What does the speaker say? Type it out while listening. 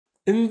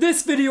In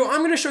this video,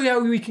 I'm gonna show you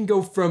how we can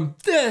go from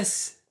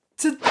this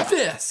to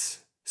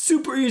this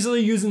super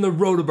easily using the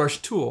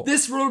Rotobrush tool.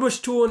 This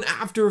Rotobrush tool in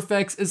After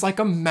Effects is like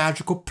a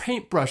magical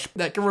paintbrush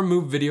that can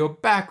remove video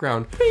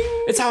background. Bing.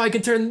 It's how I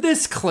can turn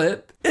this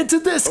clip into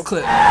this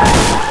clip.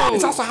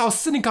 It's also how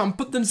Cinecom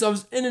put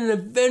themselves in an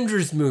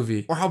Avengers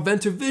movie, or how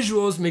Venture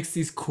Visuals makes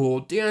these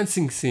cool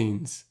dancing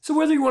scenes. So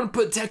whether you want to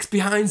put text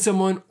behind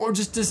someone or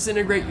just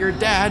disintegrate your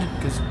dad,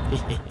 because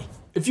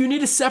if you need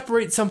to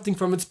separate something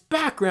from its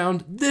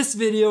background, this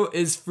video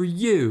is for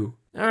you.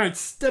 All right,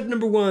 step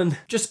number 1,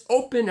 just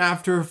open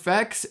After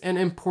Effects and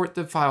import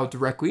the file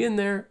directly in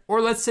there.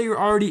 Or let's say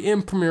you're already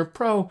in Premiere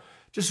Pro,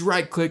 just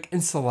right click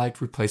and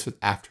select replace with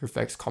After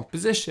Effects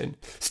composition.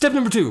 Step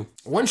number 2,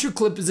 once your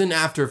clip is in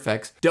After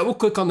Effects, double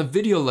click on the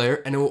video layer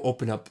and it will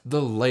open up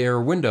the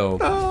layer window.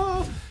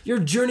 Your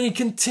journey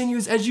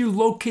continues as you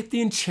locate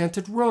the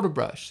enchanted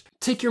Rotobrush.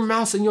 Take your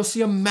mouse and you'll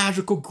see a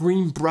magical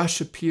green brush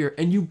appear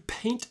and you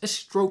paint a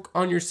stroke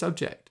on your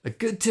subject. A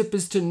good tip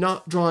is to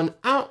not draw an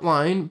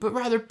outline, but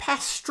rather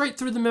pass straight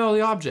through the middle of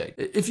the object.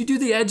 If you do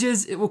the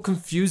edges, it will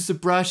confuse the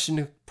brush and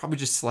it'll probably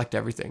just select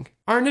everything.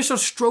 Our initial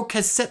stroke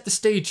has set the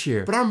stage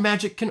here, but our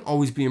magic can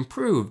always be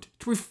improved.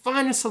 To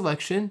refine a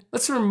selection,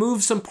 let's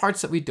remove some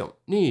parts that we don't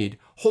need.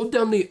 Hold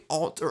down the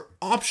Alt or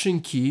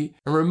Option key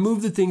and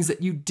remove the things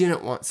that you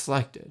didn't want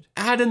selected.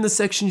 Add in the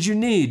sections you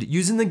need.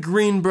 Using the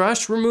green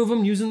brush, remove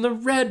them using the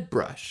red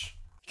brush.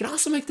 You can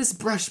also make this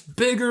brush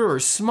bigger or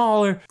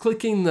smaller,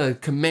 clicking the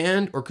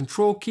Command or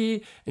Control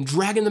key and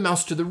dragging the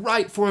mouse to the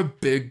right for a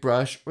big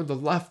brush or the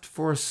left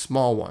for a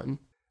small one.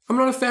 I'm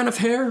not a fan of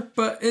hair,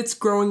 but it's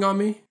growing on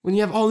me. When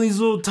you have all these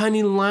little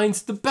tiny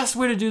lines, the best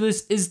way to do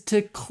this is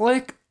to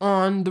click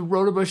on the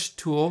Rotobrush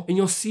tool and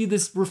you'll see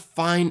this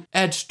Refine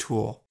Edge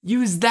tool.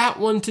 Use that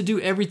one to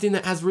do everything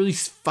that has really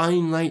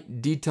fine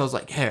light details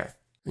like hair.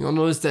 You'll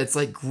notice that it's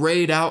like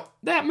grayed out.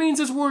 That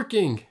means it's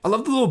working. I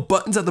love the little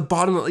buttons at the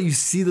bottom that let you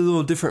see the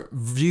little different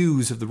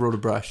views of the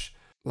Rotobrush.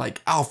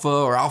 Like alpha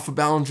or alpha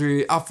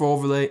boundary, alpha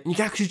overlay, and you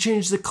can actually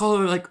change the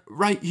color like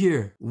right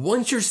here.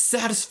 Once you're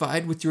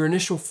satisfied with your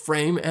initial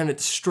frame and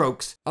its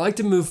strokes, I like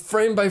to move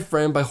frame by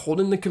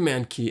holding the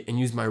Command key and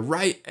use my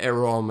right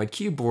arrow on my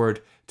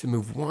keyboard to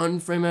move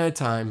one frame at a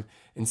time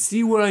and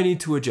see what I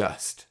need to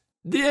adjust.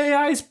 The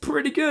AI is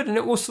pretty good and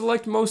it will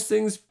select most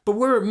things, but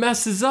where it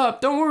messes up,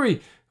 don't worry.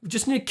 We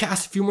just need to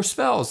cast a few more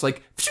spells,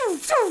 like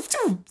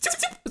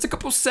there's a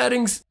couple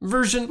settings.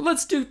 Version,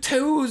 let's do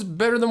 2 is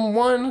better than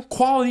 1.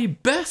 Quality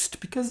best,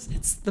 because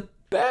it's the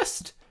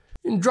best.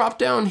 And drop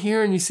down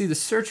here and you see the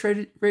search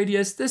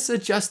radius. This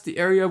adjusts the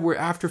area where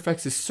After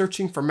Effects is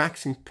searching for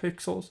maxing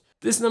pixels.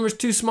 This number's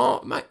too small,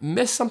 it might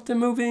miss something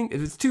moving.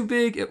 If it's too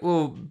big, it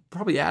will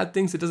probably add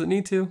things it doesn't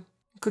need to.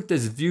 Click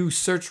this View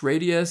Search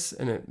Radius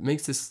and it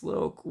makes this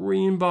little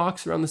green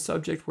box around the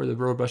subject where the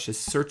Rotobrush is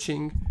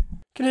searching.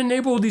 Can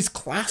enable these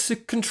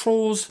classic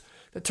controls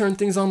that turn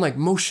things on like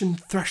motion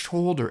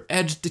threshold or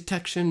edge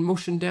detection,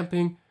 motion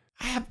damping.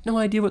 I have no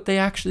idea what they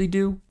actually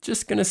do.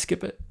 Just gonna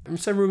skip it.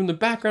 Instead of removing the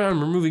background, I'm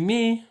removing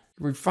me.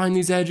 Refine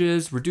these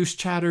edges, reduce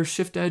chatter,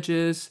 shift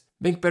edges,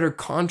 make better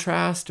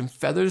contrast and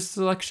feathers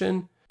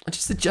selection. I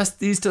just adjust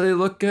these till they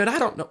look good. I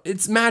don't know,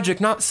 it's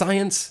magic, not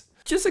science.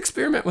 Just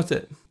experiment with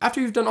it.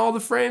 After you've done all the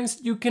frames,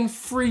 you can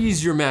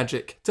freeze your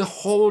magic to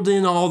hold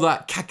in all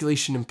that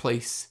calculation in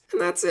place.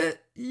 And that's it.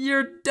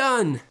 You're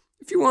done.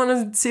 If you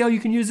want to see how you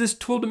can use this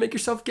tool to make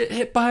yourself get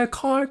hit by a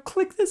car,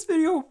 click this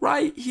video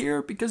right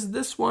here because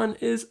this one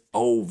is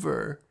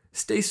over.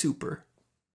 Stay super.